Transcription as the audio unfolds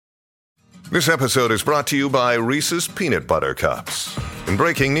This episode is brought to you by Reese's Peanut Butter Cups. In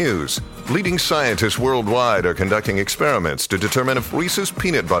breaking news, leading scientists worldwide are conducting experiments to determine if Reese's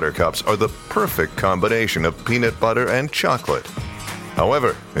Peanut Butter Cups are the perfect combination of peanut butter and chocolate.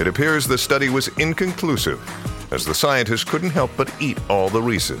 However, it appears the study was inconclusive, as the scientists couldn't help but eat all the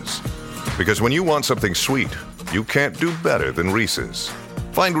Reese's. Because when you want something sweet, you can't do better than Reese's.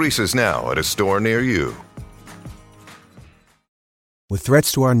 Find Reese's now at a store near you. With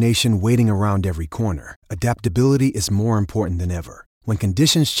threats to our nation waiting around every corner, adaptability is more important than ever. When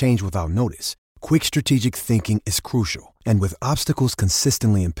conditions change without notice, quick strategic thinking is crucial. And with obstacles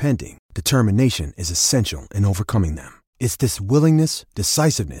consistently impending, determination is essential in overcoming them. It's this willingness,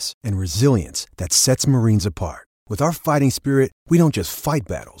 decisiveness, and resilience that sets Marines apart. With our fighting spirit, we don't just fight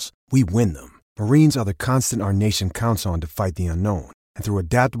battles, we win them. Marines are the constant our nation counts on to fight the unknown. And through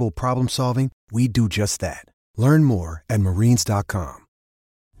adaptable problem solving, we do just that. Learn more at marines.com.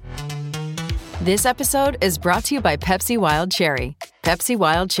 This episode is brought to you by Pepsi Wild Cherry. Pepsi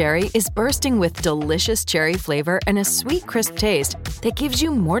Wild Cherry is bursting with delicious cherry flavor and a sweet, crisp taste that gives you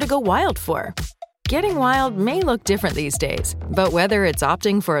more to go wild for. Getting wild may look different these days, but whether it's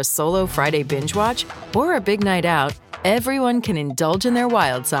opting for a solo Friday binge watch or a big night out, everyone can indulge in their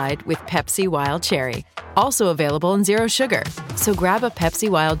wild side with Pepsi Wild Cherry. Also available in Zero Sugar. So grab a Pepsi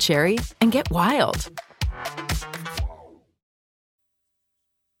Wild Cherry and get wild.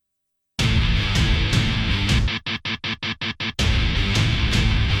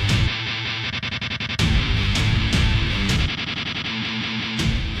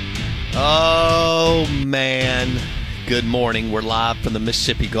 Oh, man. Good morning. We're live from the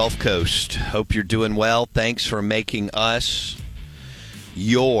Mississippi Gulf Coast. Hope you're doing well. Thanks for making us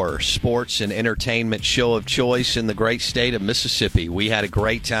your sports and entertainment show of choice in the great state of Mississippi. We had a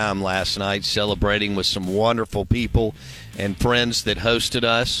great time last night celebrating with some wonderful people and friends that hosted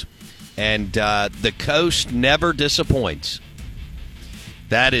us. And the coast never disappoints.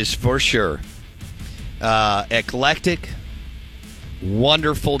 That is for sure. Eclectic,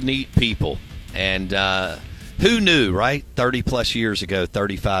 wonderful, neat people. And who knew, right? 30-plus years ago,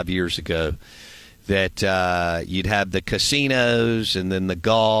 35 years ago, that you'd have the casinos and then the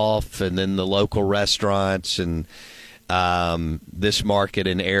golf and then the local restaurants, and this market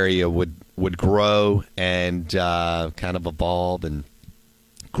and area would grow and kind of evolve and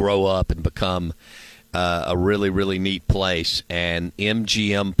grow up and become a really, really neat place. And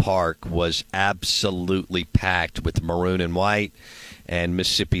MGM Park was absolutely packed with maroon and white. And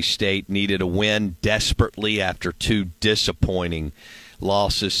Mississippi State needed a win desperately after two disappointing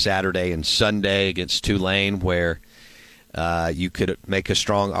losses Saturday and Sunday against Tulane, where you could make a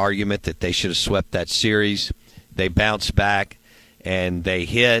strong argument that they should have swept that series. They bounced back, and they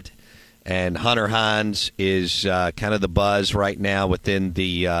hit. And Hunter Hines is kind of the buzz right now within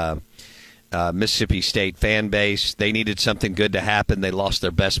the Mississippi State fan base. They needed something good to happen. They lost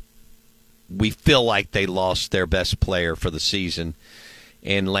their best. We feel like they lost their best player for the season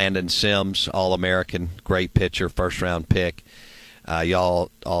in Landon Sims, All-American, great pitcher, first-round pick.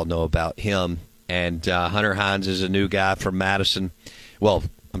 Y'all all know about him. And Hunter Hines is a new guy from Madison. Well,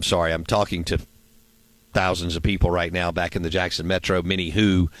 I'm sorry, I'm talking to thousands of people right now back in the Jackson Metro, many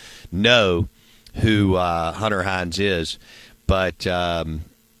who know who Hunter Hines is. But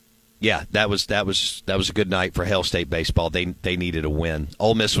yeah, that was a good night for Hail State baseball. They needed a win.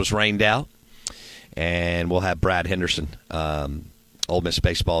 Ole Miss was rained out, and we'll have Brad Henderson, Ole Miss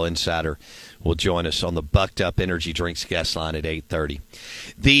baseball insider, will join us on the Bucked Up Energy Drinks guest line at 8:30.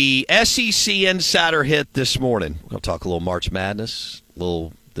 The SEC Insider Hit this morning. We're going to talk a little March Madness, a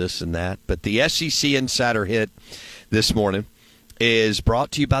little this and that. But the SEC Insider Hit this morning is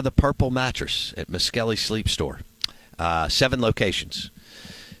brought to you by the Purple Mattress at Muskelly Sleep Store. 7 locations.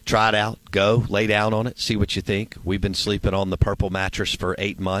 Try it out. Go. Lay down on it. See what you think. We've been sleeping on the Purple Mattress for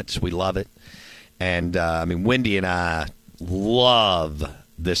 8 months. We love it. And, Wendy and I love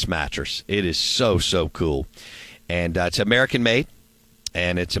this mattress. It is so, so cool. And it's American-made,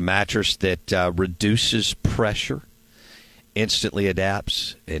 and it's a mattress that reduces pressure, instantly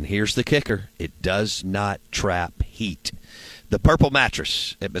adapts, and here's the kicker, it does not trap heat. The Purple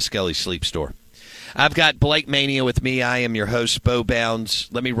Mattress at Muskelly Sleep Store. I've got Blake Mania with me. I am your host, Bo Bounds.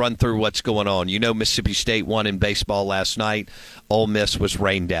 Let me run through what's going on. You know Mississippi State won in baseball last night. Ole Miss was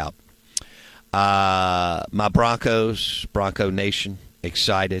rained out. My Broncos, Bronco Nation,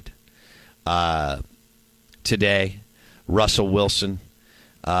 excited today. Russell Wilson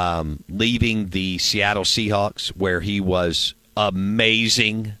leaving the Seattle Seahawks, where he was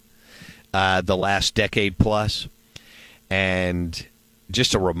amazing the last decade plus, and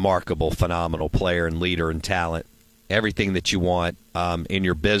just a remarkable, phenomenal player and leader and talent. everything that you want in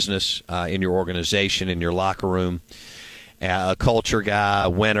your business, in your organization, in your locker room. A culture guy, a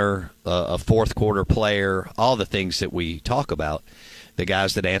winner, a fourth quarter player, all the things that we talk about. The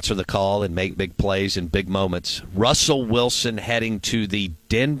guys that answer the call and make big plays in big moments. Russell Wilson heading to the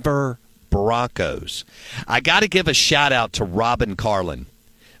Denver Broncos. I got to give a shout out to Robin Carlin,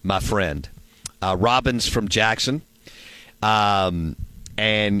 my friend. Robin's from Jackson,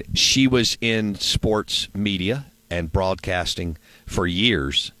 and she was in sports media and broadcasting for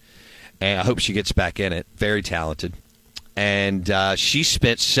years. And I hope she gets back in it. Very talented. And she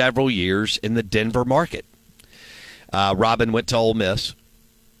spent several years in the Denver market. Robin went to Ole Miss,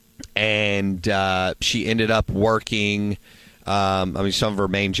 and she ended up working. Some of her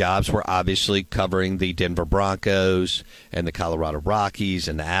main jobs were obviously covering the Denver Broncos and the Colorado Rockies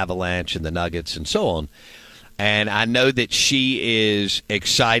and the Avalanche and the Nuggets and so on. And I know that she is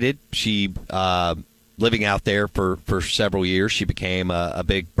excited. She living out there for several years. She became a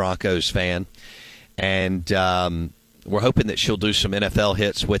big Broncos fan, and we're hoping that she'll do some NFL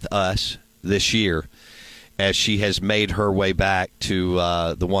hits with us this year, as she has made her way back to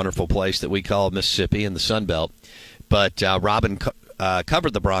the wonderful place that we call Mississippi in the Sun Belt. But Robin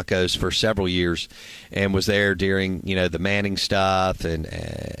covered the Broncos for several years and was there during, the Manning stuff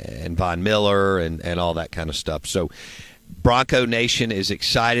and Von Miller and all that kind of stuff. So Bronco Nation is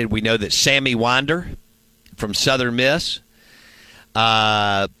excited. We know that Sammy Winder from Southern Miss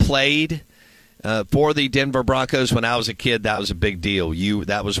played for the Denver Broncos. When I was a kid, that was a big deal.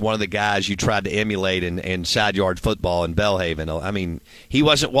 That was one of the guys you tried to emulate in side yard football in Belhaven. I mean, he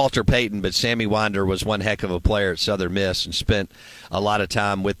wasn't Walter Payton, but Sammy Winder was one heck of a player at Southern Miss and spent a lot of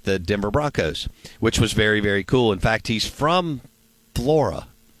time with the Denver Broncos, which was very, very cool. In fact, he's from Flora,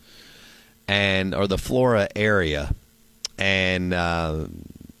 or the Flora area, and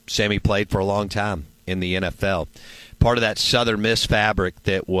Sammy played for a long time in the NFL. Part of that Southern Miss fabric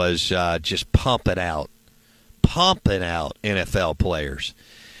that was just pumping out NFL players,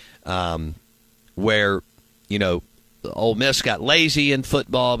 where, Ole Miss got lazy in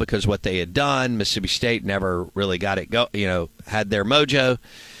football because what they had done. Mississippi State never really got it had their mojo.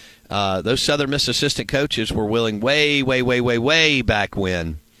 Those Southern Miss assistant coaches were willing way back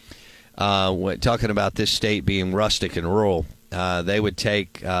when talking about this state being rustic and rural. They would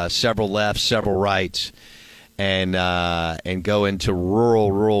take several lefts, several rights, and go into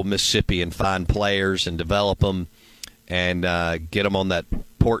rural Mississippi and find players and develop them and get them on that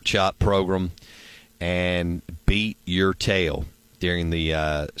pork chop program and beat your tail during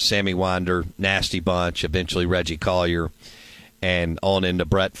the Sammy Winder, Nasty Bunch, eventually Reggie Collier, and on into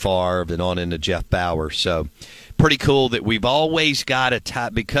Brett Favre and on into Jeff Bauer. So pretty cool that we've always got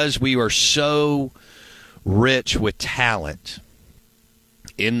a because we are so rich with talent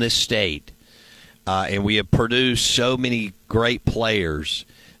in this state. And we have produced so many great players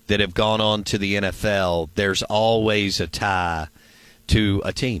that have gone on to the NFL. There's always a tie to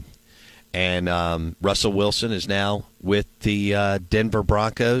a team. And Russell Wilson is now with the Denver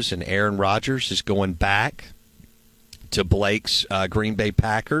Broncos, and Aaron Rodgers is going back to Blake's Green Bay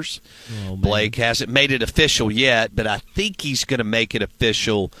Packers. Oh, Blake hasn't made it official yet, but I think he's going to make it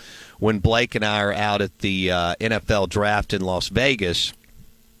official when Blake and I are out at the NFL draft in Las Vegas,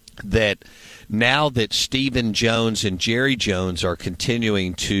 that now that Stephen Jones and Jerry Jones are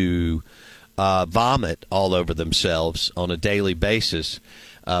continuing to vomit all over themselves on a daily basis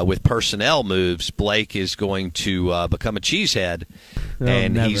with personnel moves, Blake is going to become a cheesehead,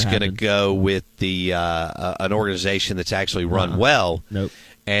 and he's going to go with the an organization that's actually run well,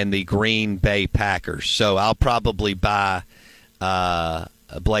 and the Green Bay Packers. So I'll probably buy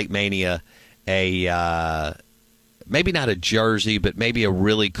Blake Mania maybe not a jersey, but maybe a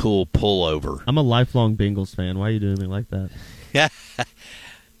really cool pullover. I'm a lifelong Bengals fan. Why are you doing me like that? Yeah.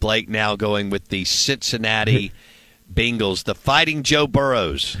 Blake now going with the Cincinnati Bengals, the Fighting Joe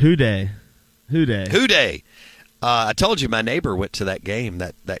Burrows. Who day? I told you my neighbor went to that game,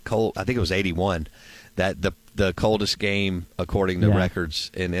 that cold, I think it was 81, that the coldest game according to records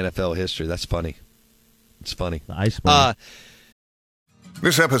in NFL history. That's funny. It's funny. The iceberg.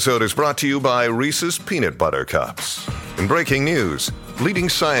 This episode is brought to you by Reese's Peanut Butter Cups. In breaking news, leading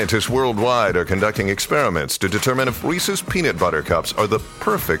scientists worldwide are conducting experiments to determine if Reese's Peanut Butter Cups are the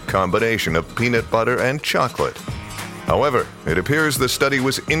perfect combination of peanut butter and chocolate. However, it appears the study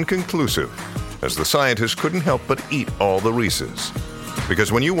was inconclusive, as the scientists couldn't help but eat all the Reese's.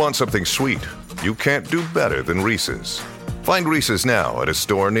 Because when you want something sweet, you can't do better than Reese's. Find Reese's now at a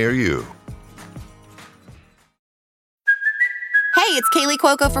store near you. Hey, it's Kaylee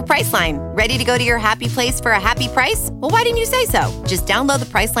Cuoco for Priceline. Ready to go to your happy place for a happy price? Well, why didn't you say so? Just download the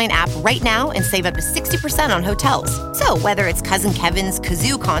Priceline app right now and save up to 60% on hotels. So whether it's Cousin Kevin's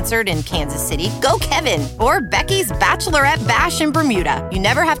Kazoo Concert in Kansas City, go Kevin, or Becky's Bachelorette Bash in Bermuda, you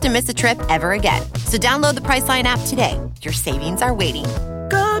never have to miss a trip ever again. So download the Priceline app today. Your savings are waiting.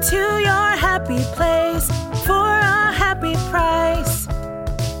 Go to your happy place for a happy price.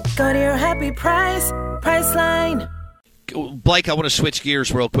 Go to your happy price, Priceline. Blake, I want to switch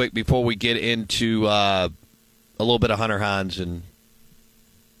gears real quick before we get into a little bit of Hunter Hines and,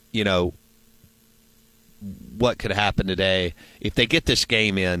 you know, what could happen today. If they get this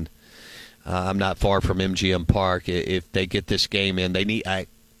game in, I'm not far from MGM Park. If they get this game in, they need. I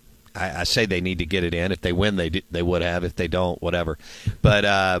say they need to get it in. If they win, they would have. If they don't, whatever. But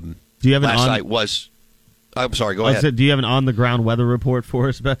do you have last night was. I'm sorry. Go ahead. Do you have an on-the-ground weather report for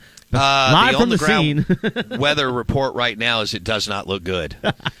us? Live from the scene. Weather report right now is it does not look good,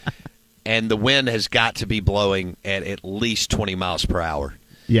 and the wind has got to be blowing at least 20 miles per hour.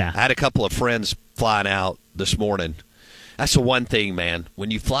 Yeah, I had a couple of friends flying out this morning. That's the one thing, man.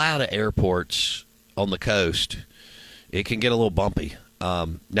 When you fly out of airports on the coast, it can get a little bumpy.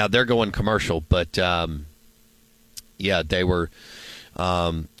 Now they're going commercial, but yeah, they were.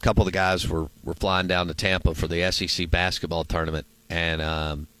 A couple of the guys were flying down to Tampa for the SEC basketball tournament, and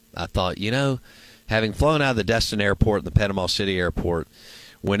I thought, you know, having flown out of the Destin Airport and the Panama City Airport,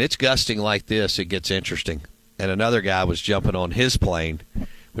 when it's gusting like this, it gets interesting. And another guy was jumping on his plane,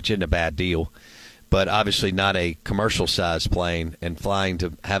 which isn't a bad deal, but obviously not a commercial-sized plane, and flying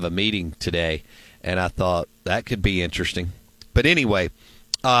to have a meeting today. And I thought that could be interesting. But anyway,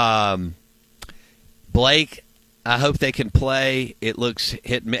 Blake, I hope they can play. It looks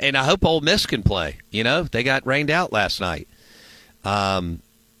hit, and I hope Ole Miss can play. You know, they got rained out last night.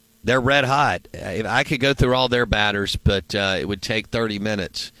 They're red hot. I could go through all their batters, but it would take 30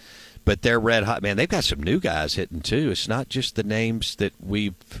 minutes. But they're red hot, man. They've got some new guys hitting too. It's not just the names that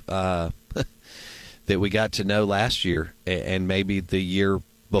we've that we got to know last year and maybe the year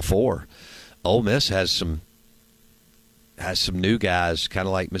before. Ole Miss has some new guys, kind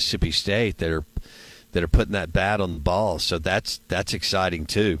of like Mississippi State, that are putting that bat on the ball. So that's exciting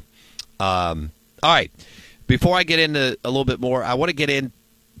too. All right. Before I get into a little bit more, I want to get in,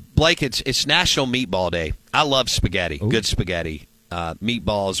 Blake, it's National Meatball Day. I love spaghetti, good spaghetti,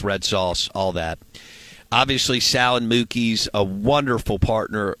 meatballs, red sauce, all that. Obviously, Sal and Mookie's a wonderful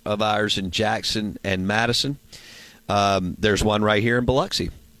partner of ours in Jackson and Madison. There's one right here in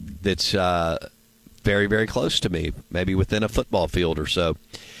Biloxi that's very, very close to me, maybe within a football field or so.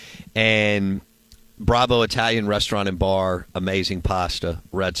 And Bravo Italian Restaurant and Bar, amazing pasta,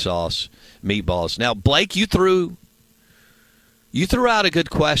 red sauce, meatballs. Now, Blake, you threw out a good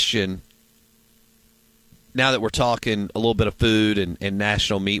question. Now that we're talking a little bit of food and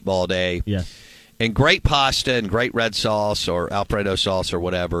National Meatball Day, yes, and great pasta and great red sauce or Alfredo sauce or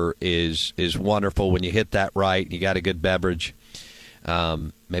whatever is wonderful when you hit that right. You got a good beverage,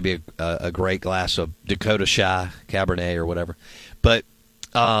 maybe a great glass of Dakota Shy Cabernet or whatever. But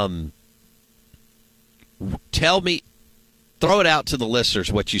tell me, throw it out to the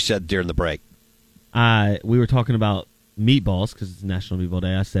listeners what you said during the break. We were talking about meatballs because it's National Meatball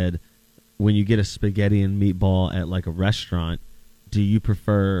Day. I said, when you get a spaghetti and meatball at like a restaurant, do you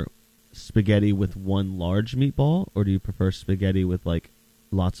prefer spaghetti with one large meatball, or do you prefer spaghetti with like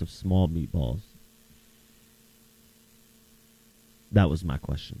lots of small meatballs? That was my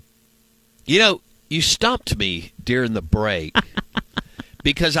question. You know, you stumped me during the break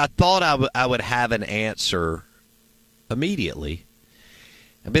because I thought I would have an answer immediately.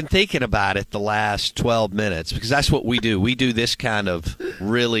 I've been thinking about it the last 12 minutes because that's what we do. We do this kind of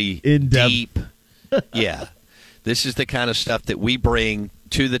really deep. Yeah. This is the kind of stuff that we bring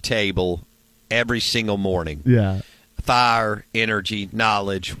to the table every single morning. Yeah. Fire, energy,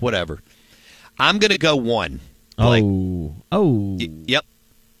 knowledge, whatever. I'm going to go one. Blake. Oh. Yep.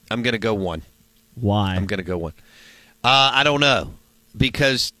 I'm going to go one. Why? I'm going to go one. I don't know.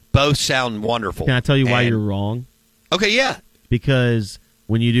 Because both sound wonderful. Can I tell you why you're wrong? Okay, yeah. Because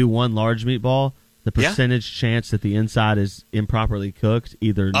when you do one large meatball, the percentage chance that the inside is improperly cooked,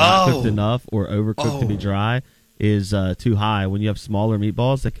 either not cooked enough or overcooked to be dry, is too high. When you have smaller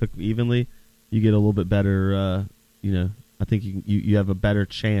meatballs that cook evenly, you get a little bit better, I think you have a better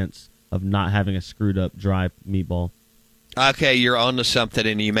chance of not having a screwed up dry meatball. Okay, you're on to something,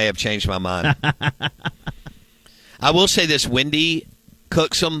 and you may have changed my mind. I will say this: Wendy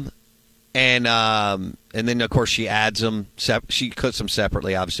cooks them, and then of course she adds them. She cooks them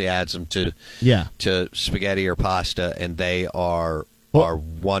separately. Obviously, adds them to spaghetti or pasta, and they are are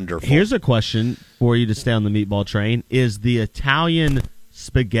wonderful. Here's a question for you to stay on the meatball train. Is the Italian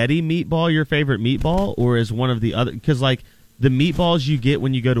spaghetti meatball your favorite meatball, or is one of the other? Because, like, the meatballs you get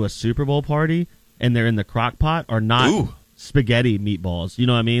when you go to a Super Bowl party and they're in the crock pot are not spaghetti meatballs. You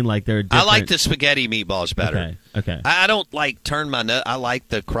know what I mean? Like, they're different. I like the spaghetti meatballs better. Okay. I don't like turn my nose. I like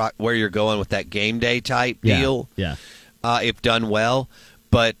the where you're going with that game day type deal. Yeah. If done well,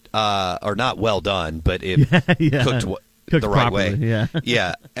 but or not well done, but if cooked the right properly, way.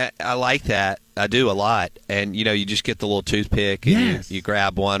 Yeah. I like that. I do a lot. And, you just get the little toothpick and you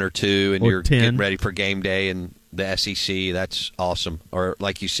grab one or two and you're 10. getting ready for game day and the SEC. That's awesome. Or,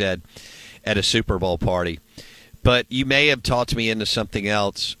 like you said, at a Super Bowl party. But you may have talked me into something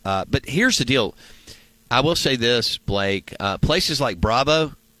else. But here's the deal. I will say this, Blake. Places like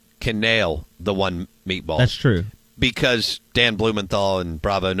Bravo can nail the one meatball. That's true. Because Dan Blumenthal and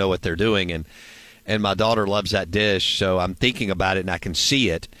Bravo know what they're doing. And my daughter loves that dish, so I'm thinking about it and I can see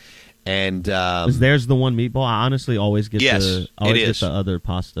it. And there's the one meatball. I honestly always get get the other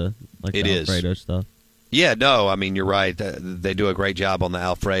pasta, like the Alfredo stuff. Yeah, no, I mean, you're right. They do a great job on the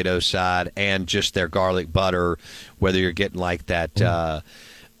Alfredo side and just their garlic butter, whether you're getting like that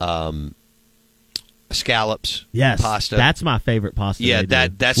scallops pasta. That's my favorite pasta. Yeah,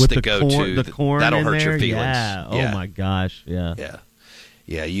 that's with the go-to. The corn that'll in hurt there. your feelings. Yeah. Oh my gosh. Yeah.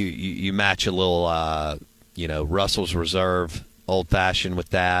 Yeah. You match a little, Russell's Reserve Old Fashioned with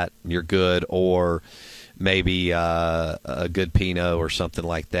that, and you're good. Or maybe a good Pinot or something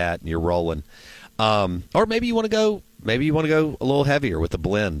like that, and you're rolling. Or maybe you want to go. Maybe you want to go a little heavier with a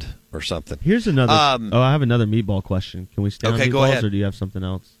blend or something. Here's another. I have another meatball question. Can we stay on meatballs, go ahead. or do you have something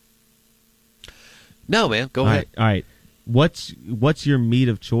else? No, man. Go ahead. All right. What's your meat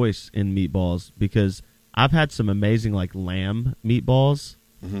of choice in meatballs? Because I've had some amazing like lamb meatballs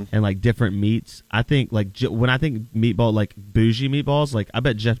and like different meats. I think like when I think meatball, like bougie meatballs, like I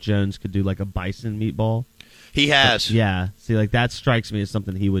bet Jeff Jones could do like a bison meatball. He has. See, like that strikes me as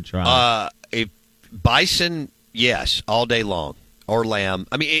something he would try. If bison, yes, all day long, or lamb.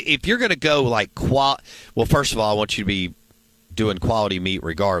 I mean, if you're going to go like well, first of all, I want you to be doing quality meat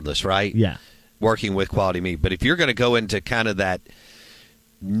regardless, right? Yeah. Working with quality meat. But if you're going to go into kind of that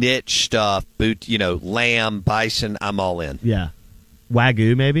niche stuff, lamb, bison, I'm all in. Yeah.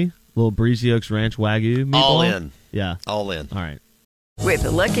 Wagyu, maybe? Little Breezy Oaks Ranch Wagyu meatball? All in. Yeah. All in. All right. With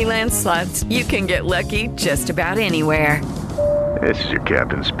the Lucky Land Slots, you can get lucky just about anywhere. This is your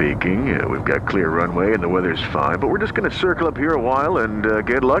captain speaking. We've got clear runway and the weather's fine, but we're just going to circle up here a while and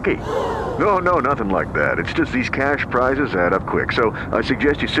get lucky. No, nothing like that. It's just these cash prizes add up quick. So I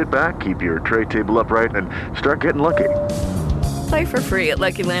suggest you sit back, keep your tray table upright, and start getting lucky. Play for free at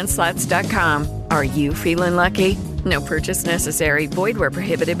LuckyLandSlots.com. Are you feeling lucky? No purchase necessary. Void where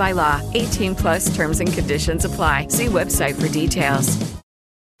prohibited by law. 18+ terms and conditions apply. See website for details.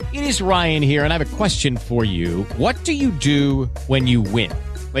 It is Ryan here, and I have a question for you. What do you do when you win?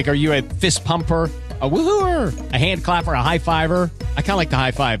 Like, are you a fist pumper, a woohooer, a hand clapper, a high fiver? I kind of like the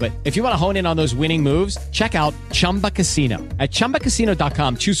high five, but if you want to hone in on those winning moves, check out Chumba Casino. At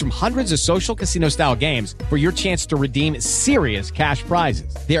ChumbaCasino.com, choose from hundreds of social casino-style games for your chance to redeem serious cash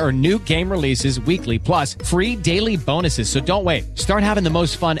prizes. There are new game releases weekly, plus free daily bonuses, so don't wait. Start having the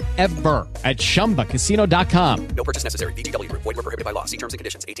most fun ever at ChumbaCasino.com. No purchase necessary. VGW Group. Void where prohibited by law. See terms and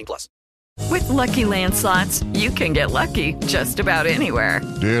conditions. 18+. With Lucky Land Slots, you can get lucky just about anywhere.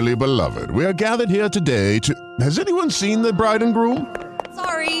 Dearly beloved, we are gathered here today to... Has anyone seen the bride and groom?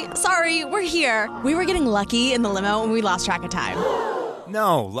 Sorry, we're here. We were getting lucky in the limo and we lost track of time.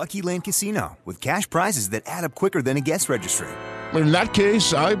 No, Lucky Land Casino, with cash prizes that add up quicker than a guest registry. In that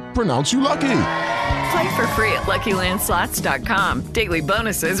case, I pronounce you lucky. Play for free at LuckyLandSlots.com. Daily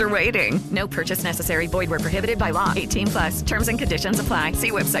bonuses are waiting. No purchase necessary. Void where prohibited by law. 18+. Terms and conditions apply.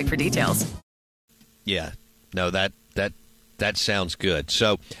 See website for details. Yeah. No, that sounds good.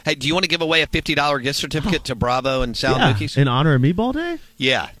 So, hey, do you want to give away a $50 gift certificate to Bravo and Sal Mookie's? In honor of Meatball Day?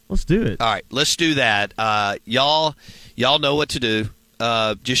 Yeah. Let's do it. All right, let's do that. Y'all know what to do.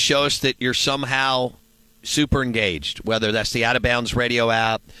 Just show us that you're somehow super engaged, whether that's the Out of Bounds radio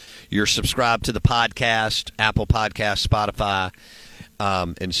app, you're subscribed to the podcast, Apple Podcast, Spotify,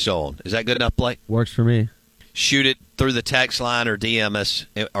 and so on. Is that good enough, Blake? Works for me. Shoot it through the text line or DM us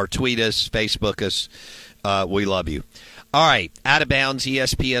or tweet us, Facebook us. We love you. All right, Out of Bounds,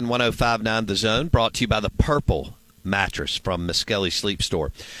 ESPN 105.9 The Zone, brought to you by the Purple mattress from Miskelly Sleep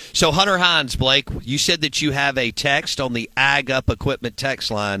Store. So Hunter Hines, Blake, you said that you have a text on the Ag Up Equipment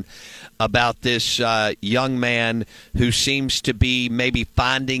text line about this young man who seems to be maybe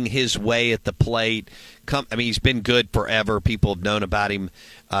finding his way at the plate. He's been good forever. People have known about him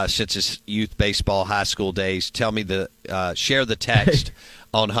since his youth baseball, high school days. Tell me share the text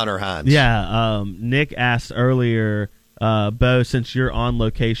on Hunter Hines. Yeah, Nick asked earlier, Bo, since you're on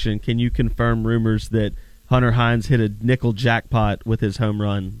location, can you confirm rumors that Hunter Hines hit a nickel jackpot with his home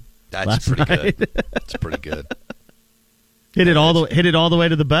run last night? Good. That's pretty good. Hit it all the way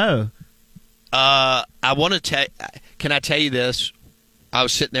to the bow. I want to tell. Can I tell you this? I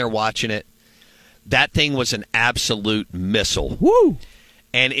was sitting there watching it. That thing was an absolute missile. Woo!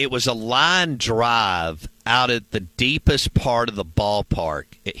 And it was a line drive out at the deepest part of the ballpark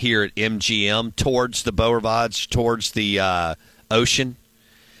here at MGM towards the Beau Rivage, towards the ocean.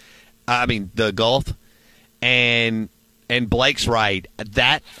 The Gulf. And Blake's right.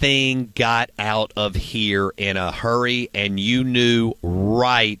 That thing got out of here in a hurry, and you knew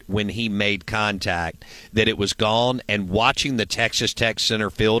right when he made contact that it was gone. And watching the Texas Tech center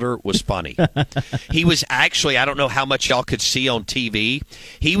fielder was funny. He was actually, I don't know how much y'all could see on TV,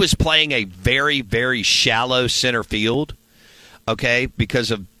 he was playing a very, very shallow center field, okay,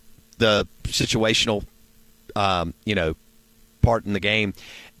 because of the situational, part in the game.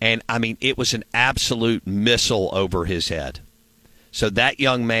 And, it was an absolute missile over his head. So that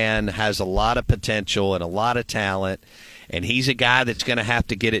young man has a lot of potential and a lot of talent, and he's a guy that's going to have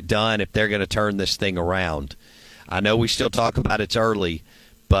to get it done if they're going to turn this thing around. I know we still talk about it's early,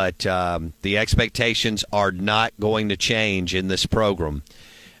 but the expectations are not going to change in this program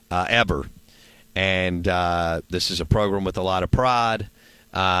ever. And this is a program with a lot of pride.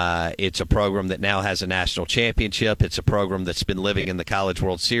 It's a program that now has a national championship. It's a program that's been living in the College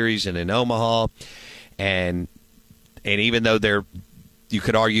World Series and in Omaha. And even though you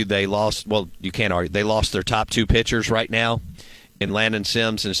could argue they lost, well, you can't argue, they lost their top two pitchers right now in Landon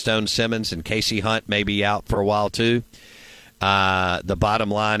Sims and Stone Simmons, and Casey Hunt may be out for a while too. The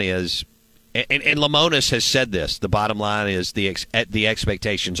bottom line is, and Lemonis has said this, the bottom line is the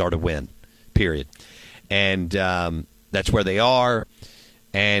expectations are to win, period. And that's where they are.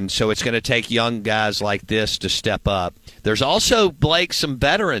 And so it's going to take young guys like this to step up. There's also, Blake, some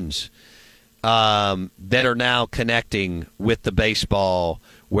veterans that are now connecting with the baseball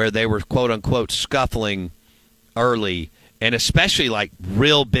where they were, quote-unquote, scuffling early, and especially like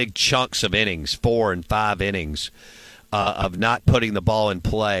real big chunks of innings, 4 and 5 innings of not putting the ball in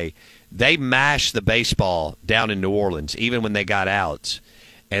play. They mashed the baseball down in New Orleans, even when they got outs.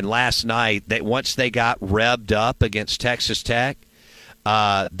 And last night, once they got revved up against Texas Tech,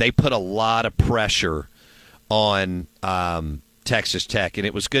 they put a lot of pressure on Texas Tech, and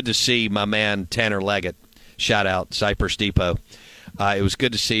it was good to see my man Tanner Leggett. Shout out Cypress Depot. It was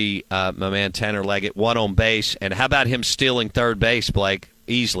good to see my man Tanner Leggett one on base, and how about him stealing third base, Blake,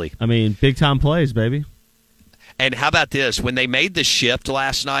 easily? Big time plays, baby. And how about this? When they made the shift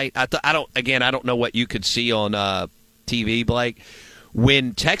last night, I don't know what you could see on TV, Blake.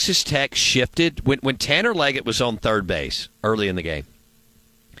 When Texas Tech shifted, when Tanner Leggett was on third base early in the game,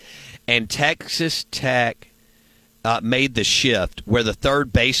 and Texas Tech made the shift where the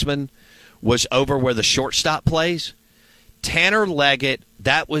third baseman was over where the shortstop plays, Tanner Leggett,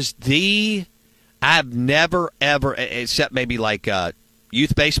 that was I've never, ever, except maybe like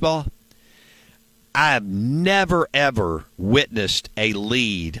youth baseball, I've never, ever witnessed a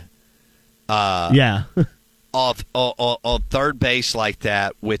lead off third base like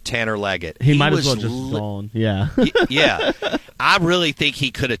that with Tanner Leggett. He might as well just gone. Yeah. Yeah. I really think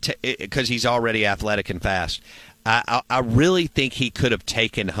he could have, because he's already athletic and fast, I really think he could have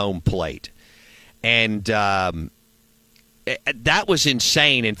taken home plate. And that was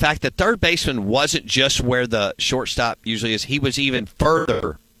insane. In fact, the third baseman wasn't just where the shortstop usually is. He was even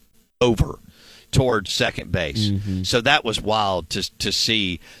further over towards second base. Mm-hmm. So that was wild to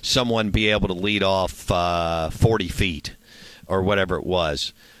see someone be able to lead off 40 feet or whatever it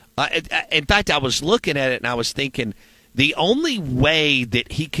was. In fact, I was looking at it and I was thinking the only way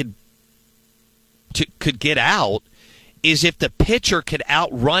that he could get out is if the pitcher could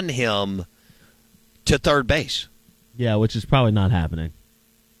outrun him to third base. Yeah, which is probably not happening.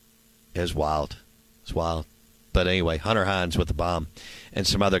 It's wild. It's wild. But anyway, Hunter Hines with the bomb and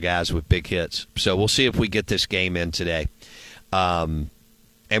some other guys with big hits. So we'll see if we get this game in today. And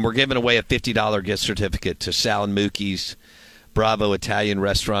we're giving away a $50 gift certificate to Sal and Mookie's Bravo Italian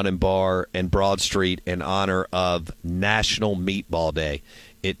Restaurant and Bar and Broad Street in honor of National Meatball Day.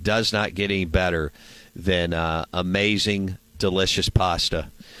 It does not get any better than amazing, delicious pasta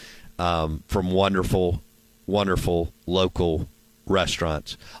from wonderful wonderful local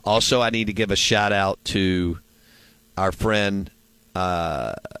restaurants. Also, I need to give a shout out to our friend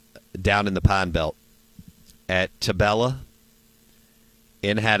down in the Pine Belt at Tabella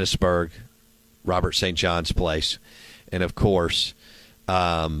in Hattiesburg, Robert St. John's Place, and of course,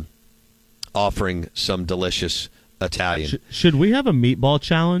 offering some delicious Italian. Should we have a meatball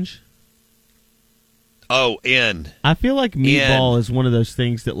challenge? Oh, I feel like meatball is one of those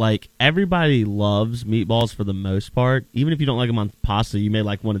things that, like, everybody loves meatballs for the most part. Even if you don't like them on pasta, you may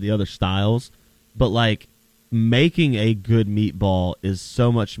like one of the other styles. But, like, making a good meatball is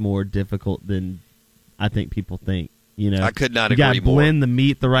so much more difficult than I think people think. You know, I could not agree more. You got to blend the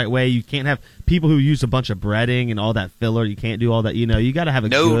meat the right way. You can't have people who use a bunch of breading and all that filler. You can't do all that. You know, you got to have a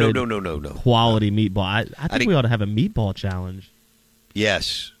good quality meatball. I think we ought to have a meatball challenge.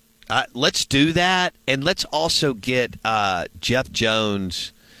 Yes. Let's do that, and let's also get Jeff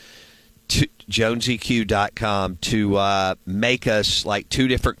Jones, JonesEQ.com, to make us like 2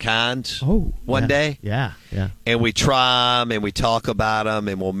 different kinds one day. Yeah. And we try them, and we talk about them,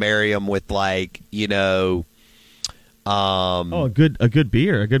 and we'll marry them with, like, you know... a good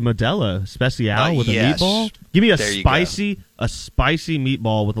beer, a good Modelo Special with a meatball. Give me a spicy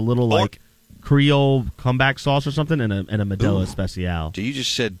meatball with a little, like, Creole comeback sauce or something, and a Modelo Special. You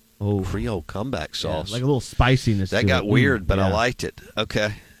just said... Creole comeback sauce. Like a little spiciness. That got weird, but I liked it.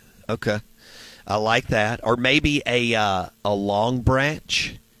 Okay. I like that. Or maybe a Long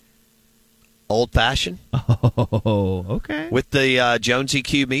Branch Old Fashioned. Oh, okay. With the Jones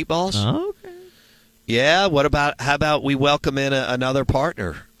EQ meatballs. Okay. Yeah, how about we welcome in another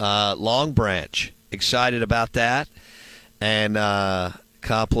partner, Long Branch. Excited about that. And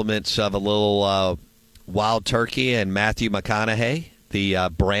compliments of a little Wild Turkey and Matthew McConaughey, the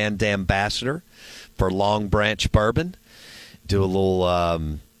brand ambassador for Long Branch Bourbon. Do a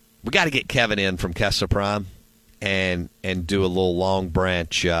little we got to get Kevin in from Kessler Prime and do a little Long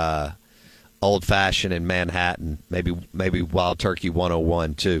Branch Old Fashioned in Manhattan, maybe Wild Turkey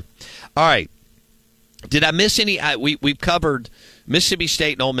 101 too. All right. Did I miss any? We've covered Mississippi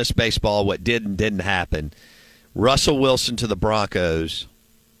State and Ole Miss baseball, what did and didn't happen. Russell Wilson to the Broncos.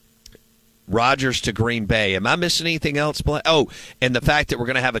 Rodgers to Green Bay. Am I missing anything else? Oh, and the fact that we're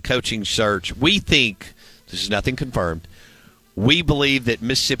going to have a coaching search. We think, this is nothing confirmed, we believe that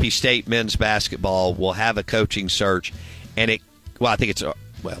Mississippi State men's basketball will have a coaching search, and it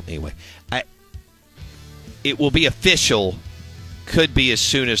will be official, could be as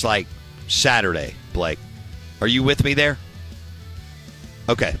soon as, like, Saturday, Blake. Are you with me there?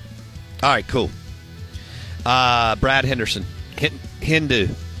 Okay. All right, cool. Brad Henderson, Hindu.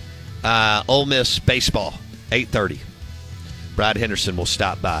 Ole Miss baseball, 8:30. Brad Henderson will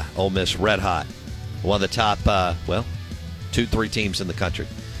stop by. Ole Miss red hot. One of the top, 2-3 teams in the country.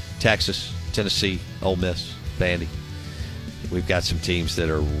 Texas, Tennessee, Ole Miss, Vandy. We've got some teams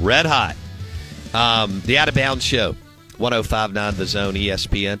that are red hot. The Out of Bounds Show, 105.9 The Zone,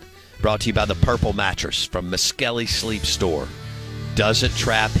 ESPN. Brought to you by the Purple Mattress from Miskelly Sleep Store. Doesn't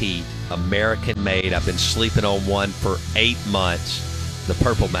trap heat. American made. I've been sleeping on one for 8 months. The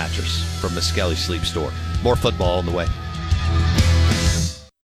Purple Mattress from Miskelly Sleep Store. More football on the way.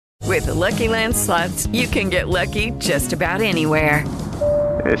 With the Lucky Land Slots, you can get lucky just about anywhere.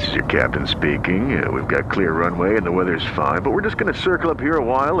 This is your captain speaking. We've got clear runway and the weather's fine, but we're just going to circle up here a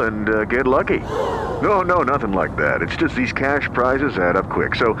while and get lucky. No, nothing like that. It's just these cash prizes add up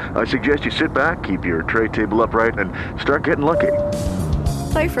quick. So I suggest you sit back, keep your tray table upright, and start getting lucky.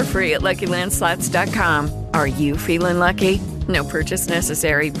 Play for free at LuckyLandSlots.com. Are you feeling lucky? No purchase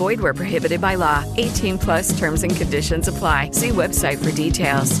necessary. Void where prohibited by law. 18+ terms and conditions apply. See website for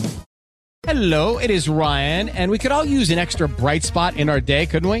details. Hello, it is Ryan, and we could all use an extra bright spot in our day,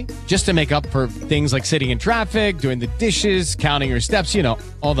 couldn't we? Just to make up for things like sitting in traffic, doing the dishes, counting your steps,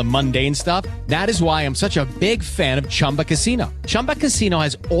 all the mundane stuff. That is why I'm such a big fan of Chumba Casino. Chumba Casino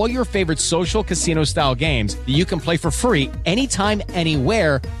has all your favorite social casino-style games that you can play for free anytime,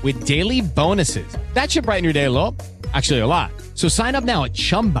 anywhere with daily bonuses. That should brighten your day a little. Actually, a lot. So sign up now at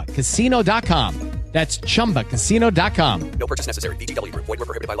ChumbaCasino.com. That's ChumbaCasino.com. No purchase necessary. VGW Group. Void where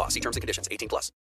prohibited by law. See terms and conditions. 18+.